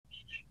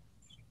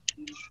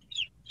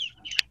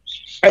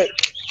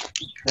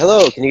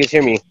Hello, can you guys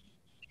hear me?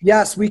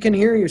 Yes, we can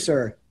hear you,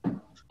 sir.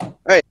 All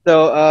right,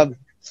 so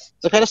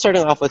kind of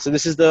starting off with, so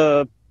this is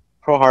the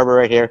Pearl Harbor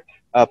right here.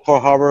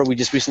 Pearl Harbor, we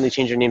just recently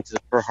changed our name to the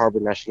Pearl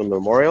Harbor National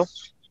Memorial.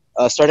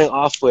 Starting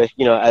off with,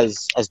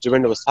 as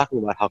Dorinda was talking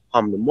about how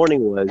calm the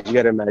morning was, you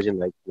got to imagine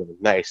like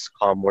nice,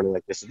 calm morning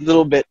like this. A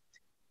little bit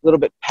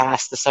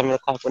past the 7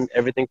 o'clock when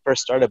everything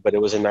first started, but it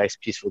was a nice,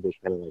 peaceful day,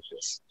 kind of like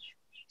this.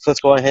 So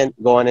let's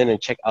go on in and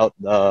check out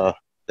the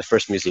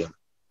first museum.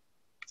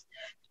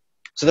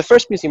 So the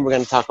first museum we're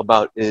going to talk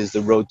about is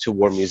the Road to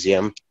War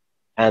Museum.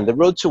 And the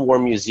Road to War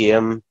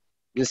Museum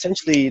is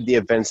essentially the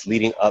events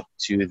leading up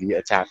to the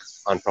attack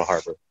on Pearl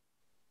Harbor.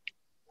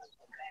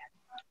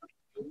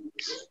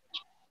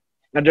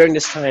 Now, during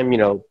this time,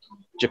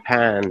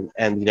 Japan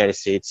and the United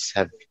States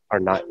are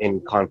not in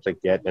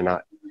conflict yet. They're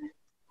not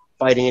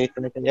fighting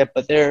anything like that yet,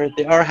 but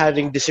they are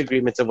having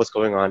disagreements of what's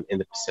going on in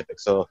the Pacific.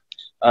 So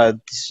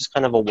this is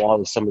kind of a wall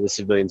of some of the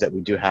civilians that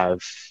we do have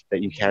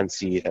that you can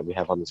see that we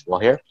have on this wall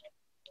here.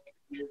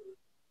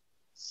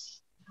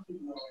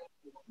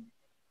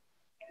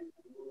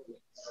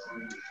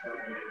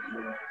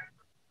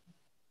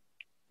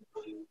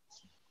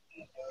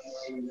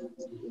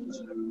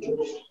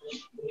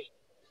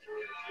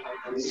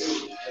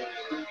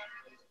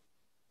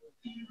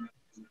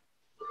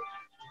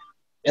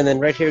 And then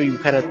right here, you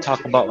kind of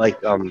talk about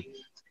like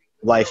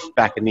life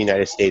back in the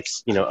United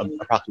States,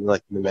 approximately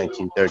like in the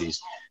 1930s.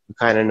 You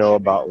kind of know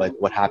about like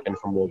what happened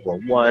from World War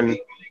One,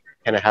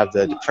 kind of have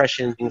the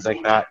Depression, things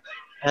like that,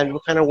 and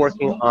we're kind of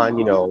working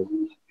on,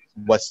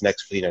 what's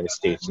next for the United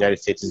States. The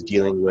United States is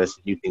dealing with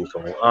new things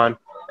going on,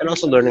 and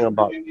also learning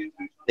about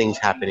things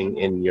happening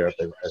in Europe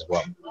as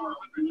well.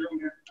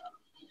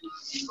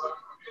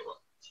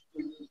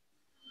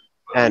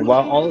 And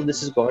while all of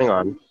this is going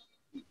on,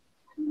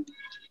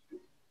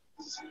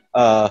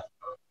 uh,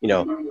 you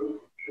know,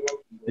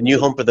 the new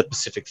home for the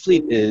Pacific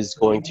Fleet is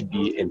going to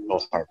be in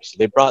Pearl Harbor. So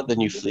they brought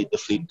the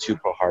fleet to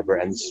Pearl Harbor,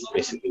 and this is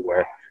basically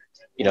where,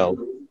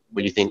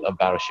 what you think of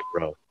Battleship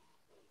Row.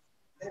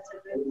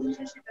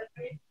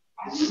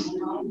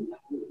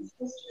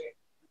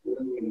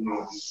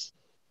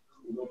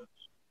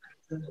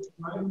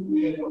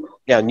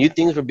 Yeah, new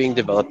things were being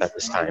developed at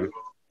this time.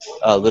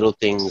 Little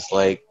things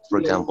like, for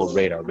example,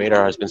 radar.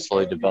 Radar has been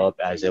slowly developed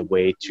as a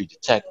way to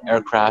detect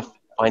aircraft,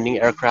 finding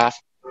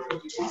aircraft,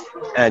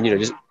 and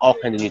just all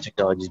kinds of new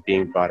technologies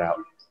being brought out.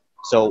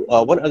 So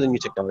one other new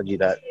technology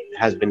that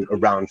has been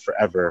around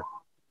forever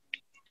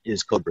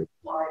is code breaking.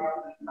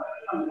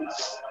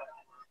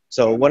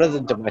 So one of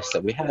the devices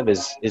that we have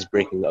is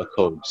breaking a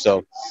code.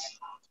 So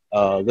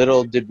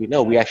little did we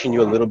know, we actually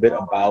knew a little bit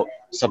about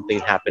something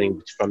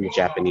happening from the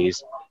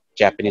Japanese.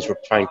 Japanese were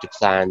trying to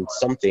plan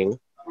something.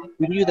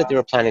 We knew that they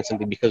were planning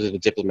something because of the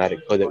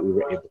diplomatic code that we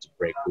were able to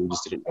break, but we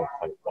just didn't know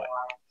quite what.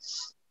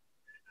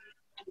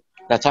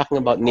 Now, talking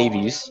about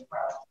navies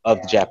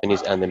of the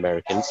Japanese and the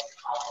Americans,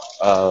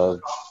 uh,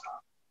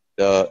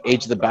 the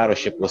age of the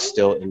battleship was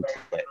still in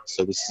play.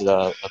 So this is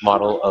a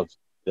model of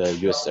the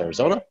USS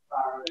Arizona.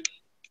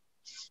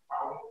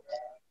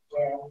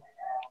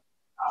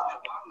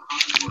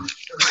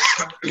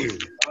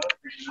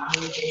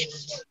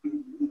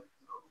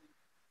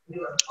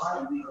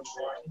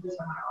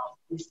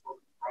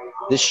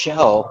 This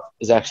shell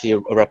is actually a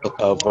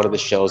replica of one of the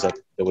shells that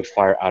would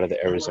fire out of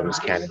the Arizona's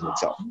cannon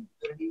itself.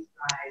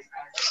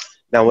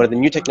 Now, one of the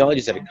new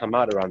technologies that had come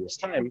out around this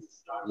time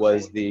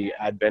was the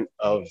advent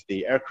of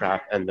the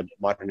aircraft and the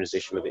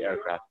modernization of the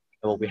aircraft.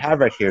 And what we have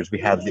right here is we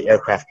have the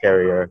aircraft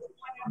carrier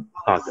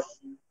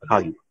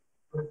Akagi.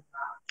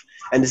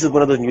 And this is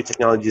one of those new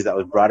technologies that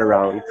was brought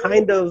around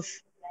kind of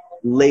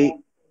late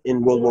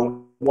in World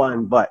War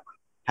One, but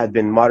had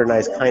been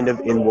modernized kind of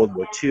in World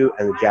War Two,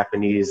 and the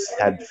Japanese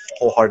had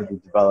wholeheartedly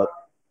developed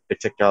the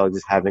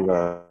technologies having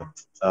a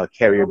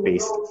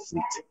carrier-based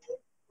fleet.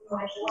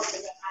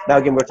 Now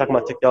again, we're talking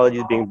about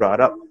technologies being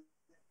brought up.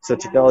 So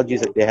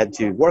technologies that they had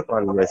to work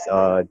on with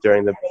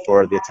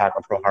before the attack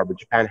on Pearl Harbor,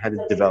 Japan had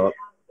to develop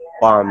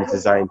bombs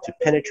designed to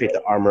penetrate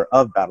the armor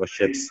of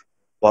battleships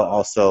while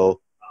also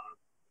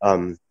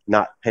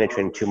not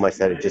penetrating too much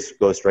that it just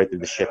goes right through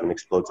the ship and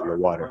explodes in the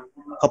water.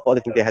 A couple other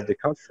things they had to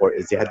account for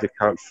is they had to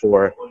account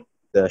for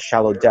the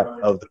shallow depth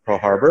of the Pearl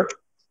Harbor,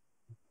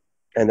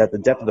 and that the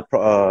depth of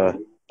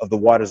the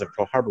waters of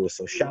Pearl Harbor was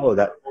so shallow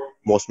that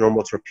most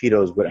normal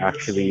torpedoes would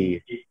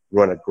actually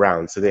run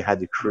aground. So they had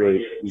to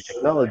create new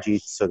technology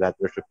so that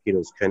their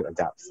torpedoes can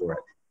adapt for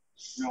it.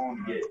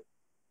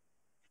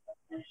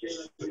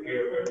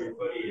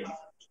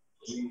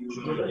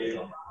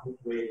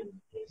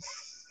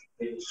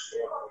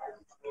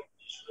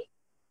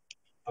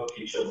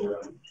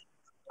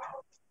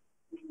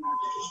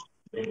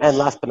 And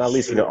last but not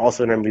least,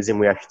 also in our museum,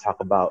 we actually talk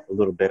about a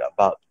little bit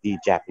about the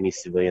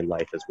Japanese civilian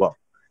life as well.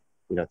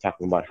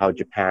 Talking about how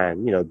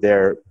Japan,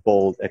 their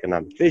bold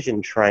economic vision,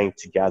 trying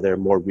to gather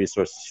more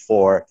resources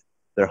for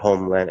their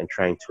homeland and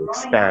trying to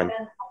expand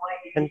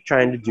and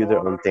trying to do their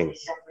own things.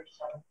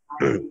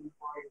 And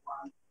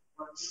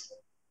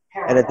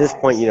at this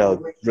point,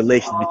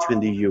 relations between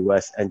the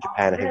U.S. and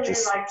Japan have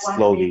just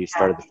slowly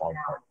started to fall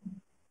apart.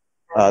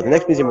 The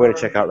next museum we're going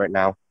to check out right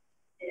now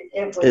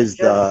is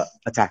the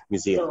Attack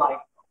Museum.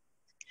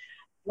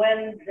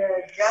 When the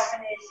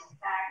Japanese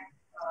attacked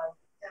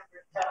December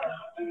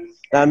 7th.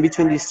 Now, in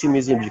between these two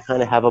museums, you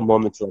kind of have a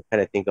moment to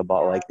kind of think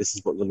about like this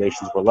is what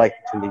relations were like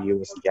between the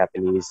U.S. and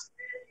Japanese,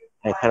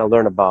 and kind of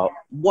learn about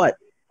what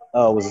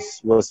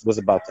was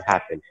about to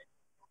happen.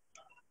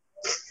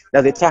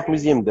 Now, the Attack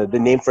Museum, the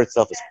name for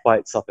itself is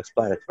quite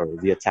self-explanatory.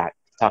 The attack,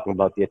 talking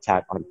about the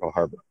attack on Pearl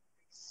Harbor.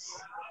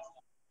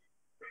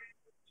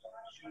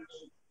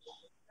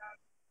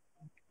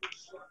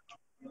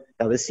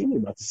 Now, this scene you're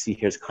about to see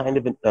here is kind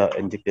of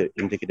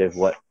indicative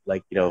what,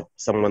 like,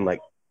 someone like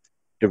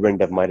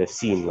Dorinda might have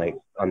seen, like,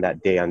 on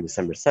that day on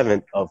December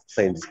 7th, of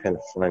planes kind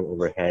of flying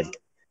overhead.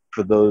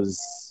 For those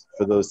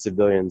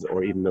civilians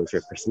or even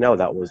military personnel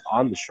that was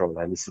on the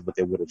shoreline, this is what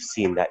they would have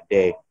seen that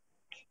day.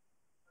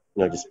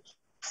 Just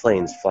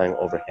planes flying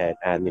overhead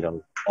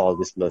and, all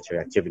this military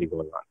activity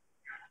going on.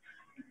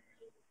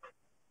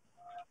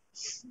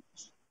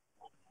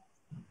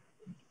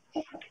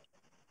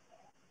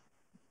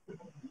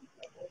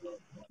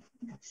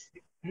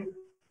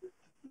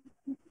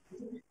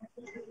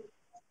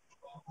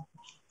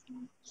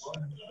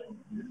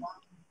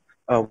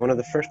 One of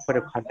the first point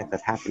of contact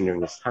that happened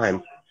during this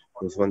time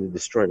was when the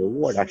destroyer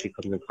Ward actually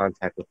comes in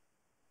contact with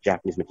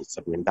Japanese midget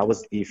submarine. That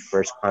was the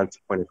first point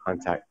of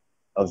contact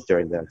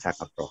during the attack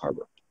on Pearl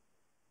Harbor.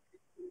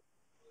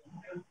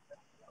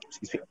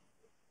 Excuse me.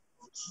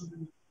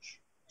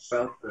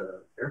 About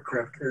the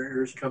aircraft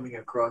carriers coming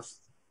across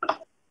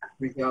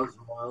 3,000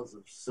 miles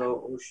of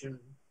ocean.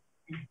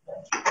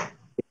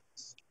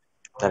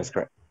 That is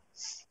correct.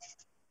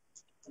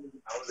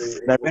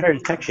 Now, radar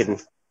detection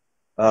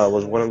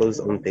was one of those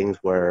things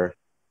where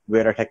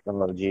radar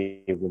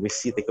technology, when we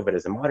think of it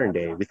as a modern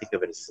day, we think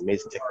of it as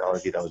amazing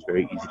technology that was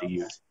very easy to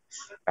use.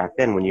 Back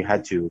then, when you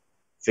had to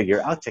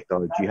figure out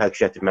technology, you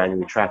actually had to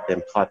manually track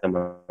them, plot them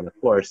on a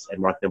course, and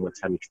mark them what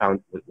time you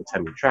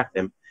tracked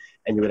them,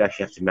 and you would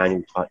actually have to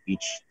manually plot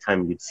each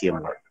time you'd see a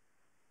mark.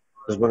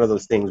 It was one of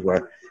those things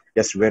where,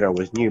 yes, radar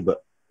was new,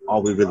 but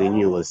all we really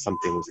knew was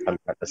something was coming,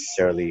 not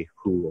necessarily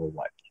who or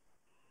what.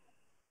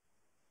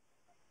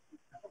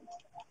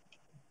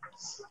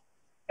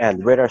 And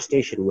the radar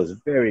station was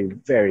very,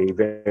 very,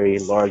 very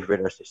large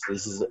radar station.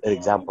 This is an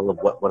example of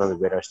what one of the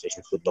radar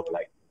stations would look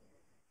like.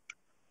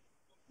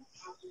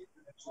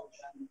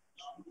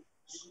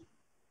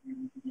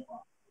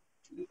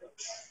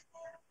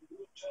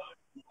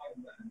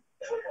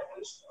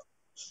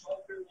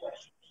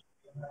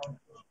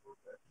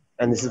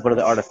 And this is one of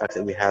the artifacts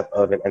that we have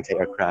of an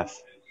anti-aircraft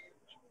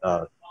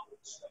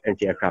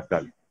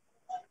gun.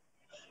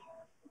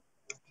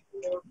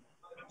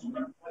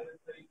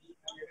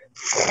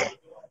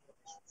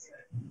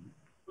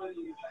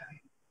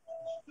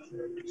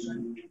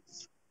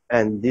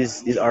 And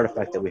these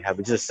artifacts that we have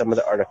are just some of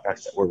the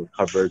artifacts that were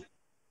recovered.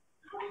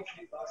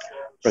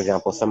 For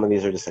example, some of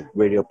these are just like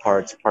radio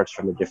parts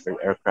from a different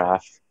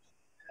aircraft.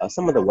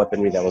 Some of the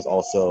weaponry that was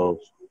also,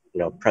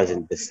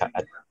 present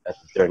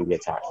during the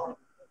attack.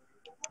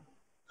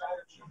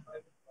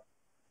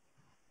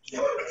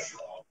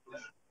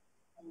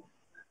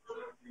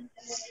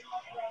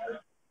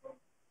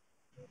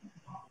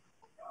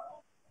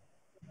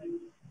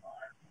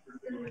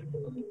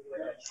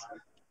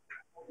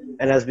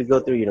 And as we go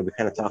through, we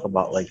kind of talk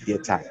about like the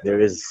attack. There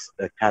is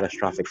a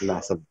catastrophic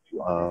loss of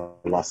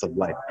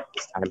life at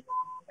this time,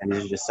 and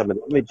these are just some of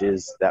the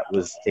images that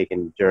was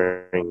taken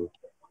during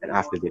and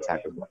after the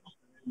attack as well.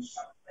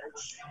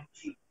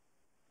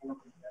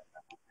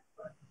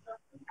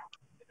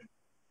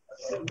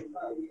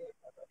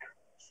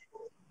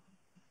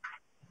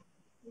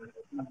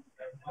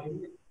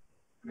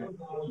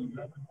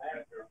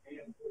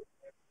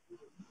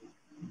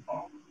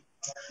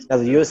 Now,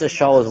 the USS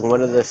Shaw was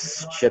one of the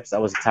ships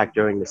that was attacked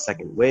during the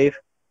second wave,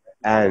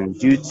 and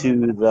due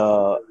to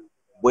the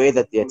way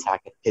that the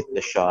attack had hit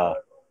the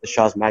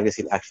Shaw's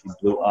magazine actually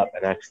blew up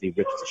and actually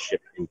ripped the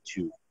ship in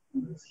two.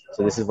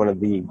 So this is one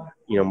of the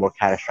more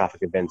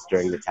catastrophic events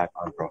during the attack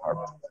on Pearl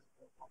Harbor.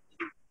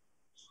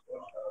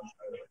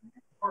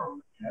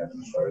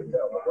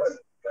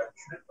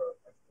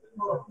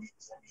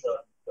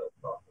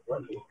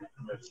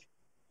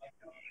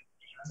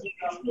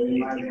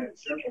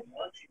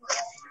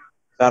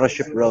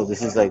 Battleship Row.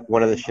 This is like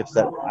one of the ships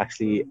that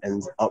actually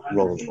ends up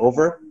rolling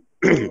over.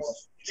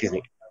 Excuse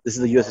me. This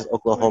is the USS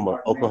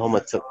Oklahoma.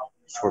 Oklahoma took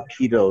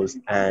torpedoes,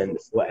 and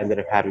what ended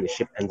up happening, the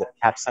ship ended up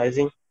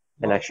capsizing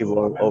and actually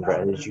rolling over.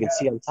 And as you can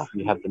see on top,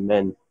 you have the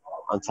men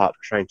on top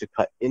trying to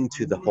cut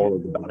into the hull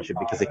of the battleship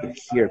because they could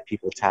hear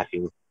people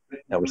tapping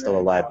that were still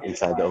alive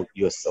inside the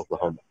USS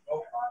Oklahoma.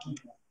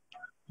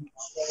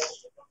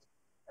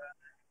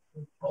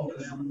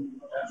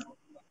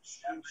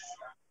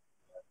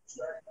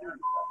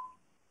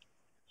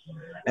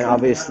 And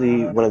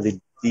obviously, one of the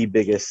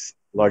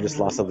largest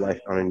loss of life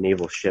on a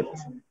naval ship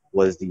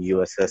was the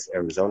USS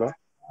Arizona.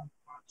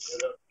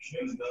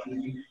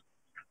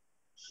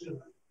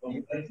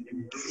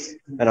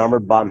 An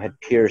armored bomb had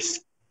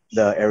pierced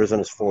the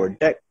Arizona's forward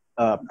deck,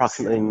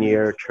 approximately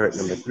near turret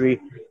number 3,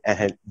 and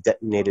had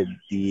detonated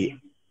the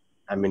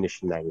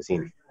ammunition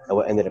magazine. And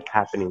what ended up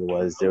happening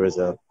was there was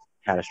a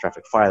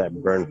catastrophic fire that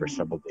burned for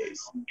several days.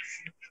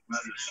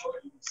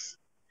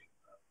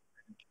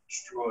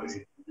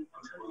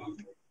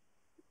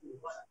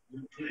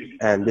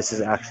 And this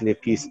is actually a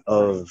piece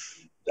of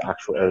the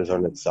actual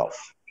Arizona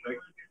itself.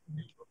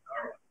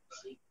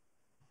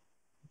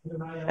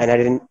 And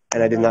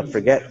I did not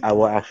forget, I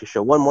will actually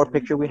show one more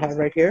picture we have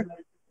right here.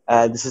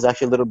 This is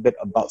actually a little bit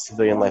about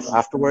civilian life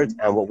afterwards.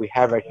 And what we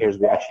have right here is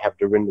we actually have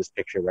Dorinda's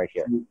picture right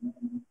here.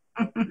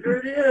 There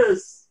it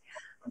is.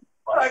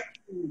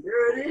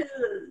 There it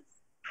is.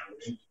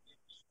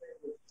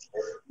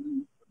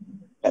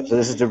 Yeah, so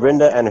this is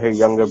Dorinda and her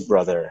younger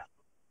brother.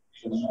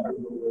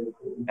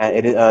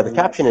 And the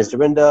caption is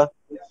Dorinda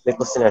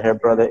Nicholson and her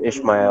brother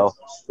Ishmael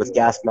with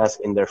gas mask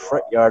in their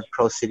front yard,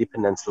 Pro City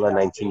Peninsula,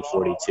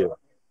 1942.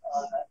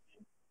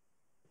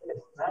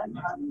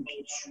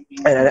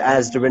 And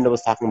as Dorinda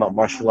was talking about,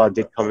 martial law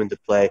did come into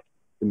play.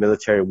 The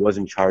military was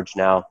in charge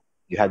now.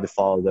 You had to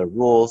follow their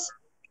rules.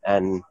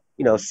 And,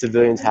 you know,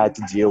 civilians had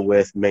to deal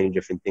with many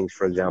different things.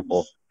 For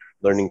example,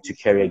 learning to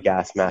carry a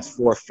gas mask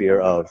for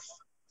fear of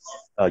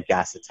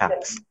gas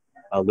attacks.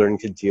 Learning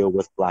to deal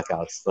with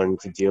blackouts, learning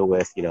to deal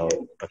with, you know,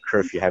 a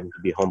curfew, having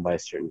to be home by a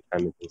certain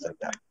time and things like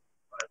that.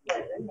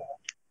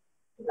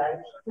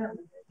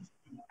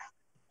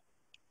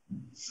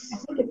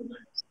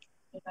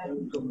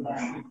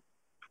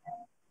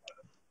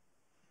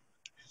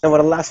 And one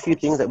of the last few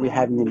things that we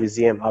have in the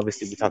museum,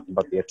 obviously we talked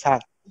about the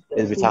attack,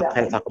 is we kind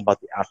of talk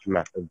about the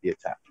aftermath of the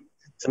attack.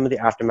 Some of the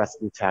aftermath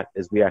of the attack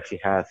is we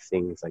actually have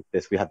things like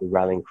this. We have the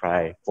rallying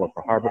cry for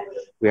Pearl Harbor.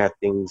 We have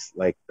things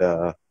like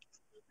the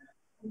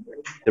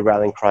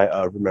rallying cry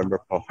of Remember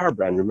Pearl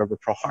Harbor. And Remember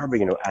Pearl Harbor,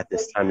 you know, at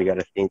this time you got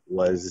to think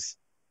was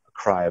a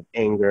cry of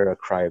anger, a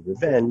cry of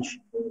revenge.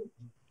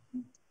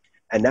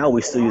 And now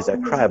we still use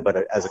that cry, but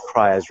as a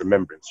cry as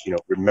remembrance, you know,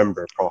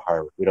 remember Pearl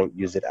Harbor. We don't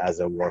use it as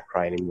a war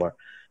cry anymore,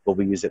 but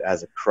we use it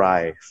as a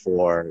cry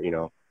for, you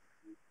know,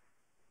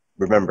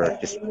 remember,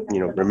 just, you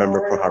know,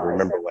 remember Pearl Harbor,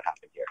 remember what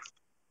happened here.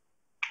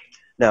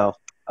 Now,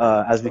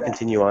 as we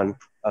continue on,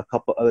 a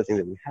couple other things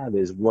that we have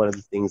is one of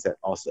the things that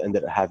also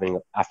ended up having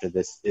after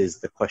this is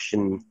the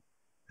questioning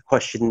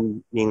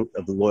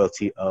of the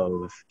loyalty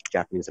of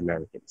Japanese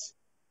Americans.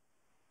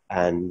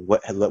 And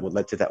what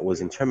led to that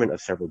was internment of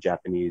several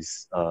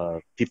Japanese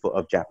people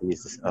of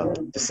Japanese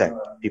descent,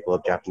 people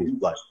of Japanese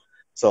blood.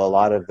 So a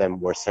lot of them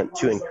were sent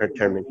to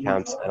internment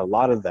camps, and a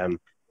lot of them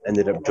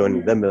ended up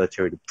joining the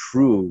military to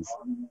prove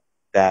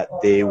that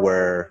they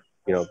were,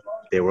 you know,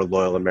 they were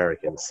loyal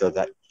Americans. So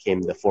that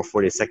became the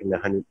 442nd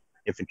 100th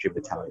Infantry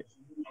Battalion.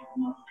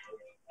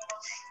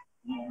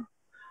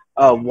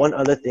 One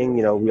other thing,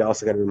 you know, we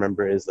also got to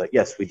remember is that,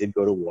 yes, we did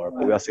go to war,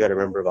 but we also got to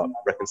remember about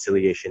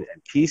reconciliation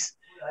and peace.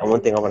 And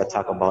one thing I want to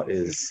talk about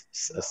is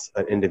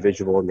an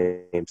individual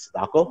named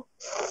Sadako.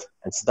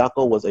 And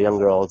Sadako was a young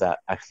girl that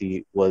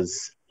actually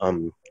was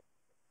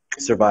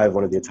survived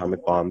one of the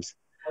atomic bombs,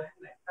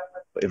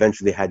 but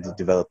eventually had to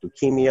develop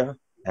leukemia.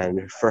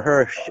 And for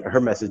her, her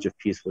message of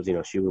peace was, you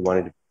know, she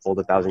wanted to fold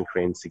 1,000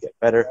 cranes to get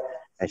better,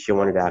 and she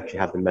wanted to actually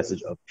have the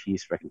message of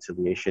peace,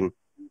 reconciliation,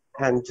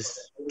 and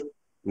just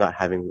not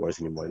having wars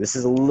anymore. This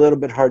is a little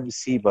bit hard to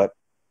see, but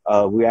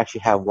we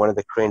actually have one of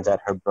the cranes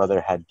that her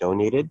brother had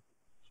donated.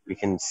 We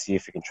can see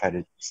if we can try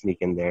to sneak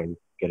in there and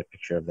get a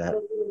picture of that.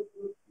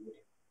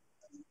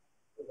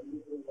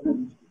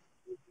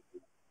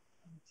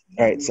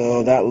 All right,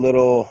 so that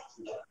little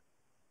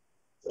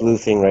blue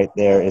thing right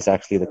there is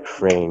actually the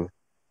crane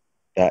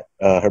that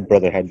her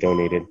brother had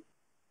donated.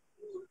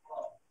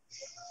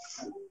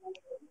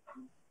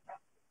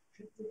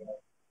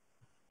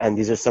 And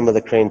these are some of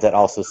the cranes that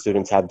also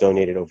students have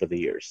donated over the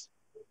years.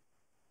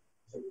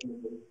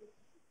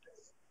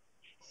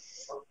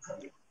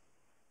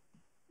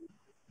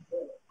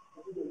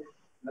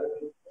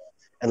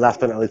 And last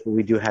but not least, what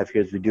we do have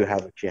here is we do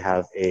actually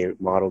have a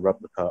model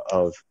replica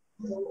of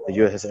the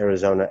USS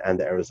Arizona and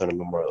the Arizona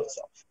Memorial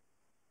itself.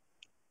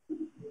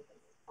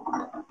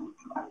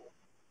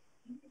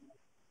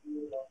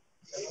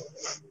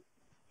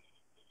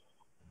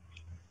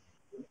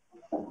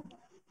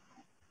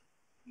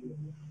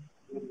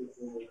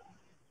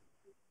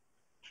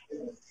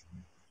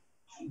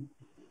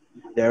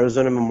 The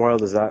Arizona Memorial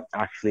does not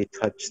actually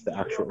touch the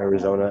actual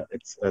Arizona.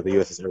 It's the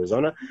USS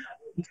Arizona.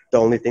 The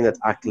only thing that's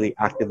actually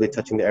actively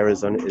touching the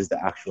Arizona is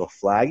the actual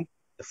flag,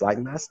 the flag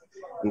mast.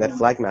 And that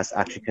flag mast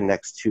actually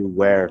connects to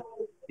where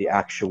the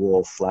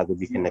actual flag would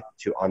be connected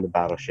to on the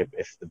battleship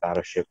if the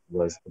battleship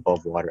was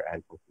above water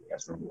and looking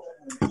at normal.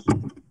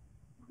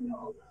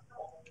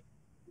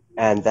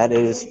 And that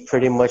is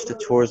pretty much the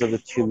tours of the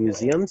two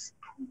museums.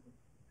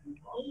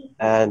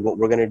 And what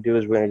we're going to do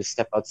is we're going to just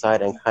step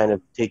outside and kind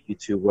of take you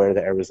to where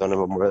the Arizona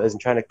Memorial is and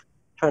trying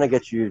to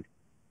get you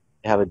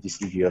to have a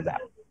decent view of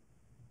that.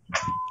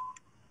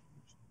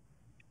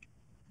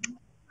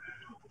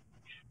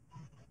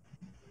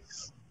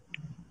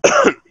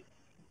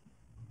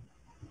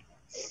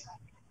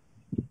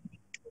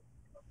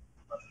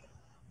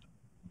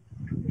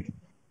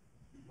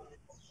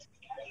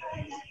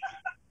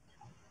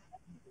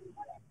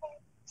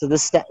 So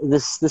this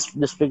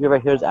figure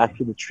right here is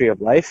actually the Tree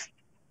of Life,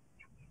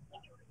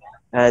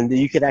 and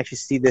you could actually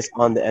see this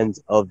on the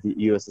ends of the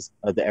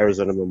the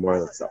Arizona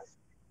Memorial itself.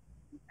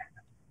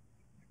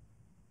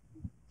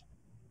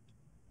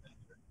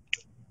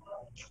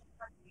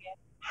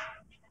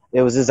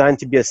 It was designed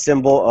to be a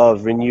symbol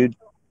of to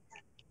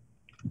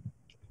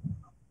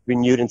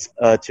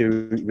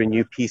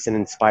renew peace and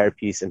inspire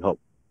peace and hope.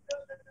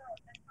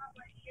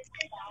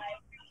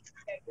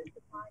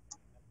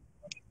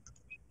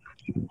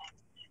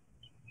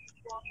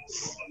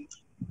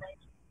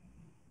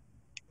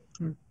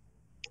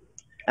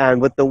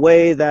 And with the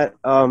way that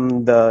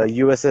the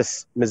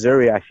USS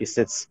Missouri actually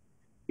sits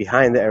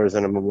behind the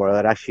Arizona Memorial,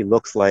 it actually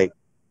looks like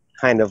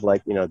kind of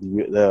like, you know,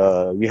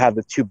 you have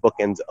the two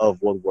bookends of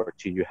World War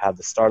II. You have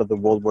the start of the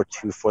World War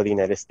II for the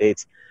United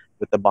States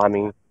with the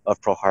bombing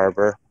of Pearl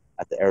Harbor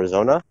at the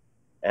Arizona,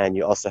 and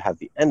you also have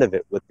the end of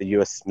it with the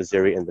USS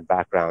Missouri in the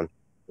background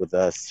with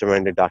the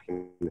surrender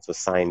documents was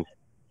signed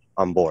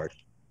on board.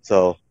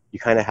 So you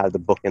kind of have the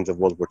bookends of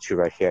World War II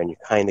right here, and you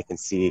kind of can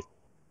see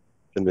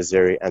the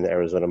Missouri and the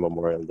Arizona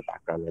Memorial in the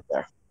background right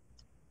there.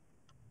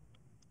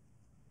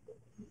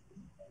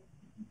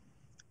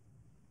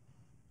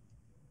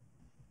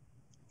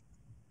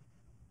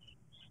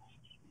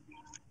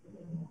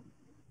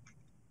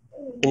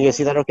 Can you guys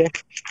see that okay?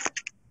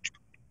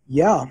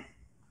 Yeah.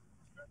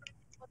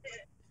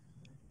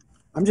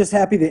 I'm just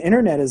happy the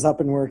internet is up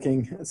and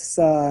working. It's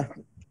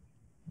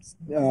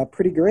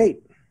pretty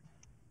great.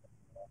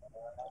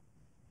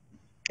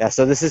 Yeah,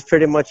 so this is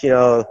pretty much,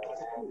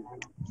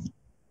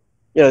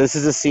 this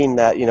is a scene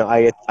that,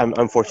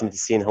 I'm fortunate to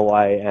see in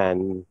Hawaii,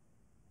 and,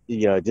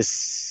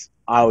 just,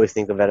 I always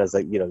think of it as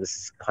like, this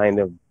is kind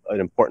of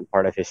an important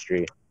part of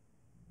history.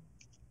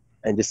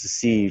 And just to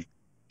see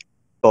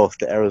both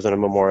the Arizona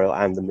Memorial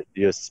and the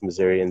USS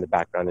Missouri in the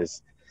background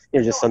is,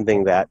 just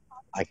something that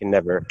I can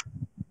never,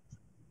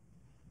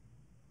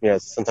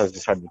 it's sometimes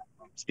just hard to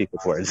speak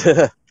with words.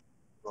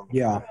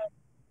 Yeah.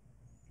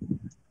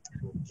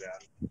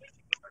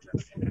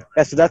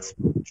 Yeah, so that's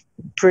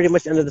pretty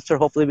much the end of the tour.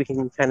 Hopefully we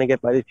can kind of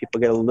get by these people,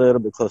 get a little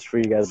bit closer for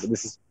you guys, but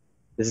this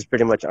is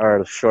pretty much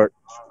our short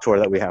tour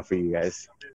that we have for you guys.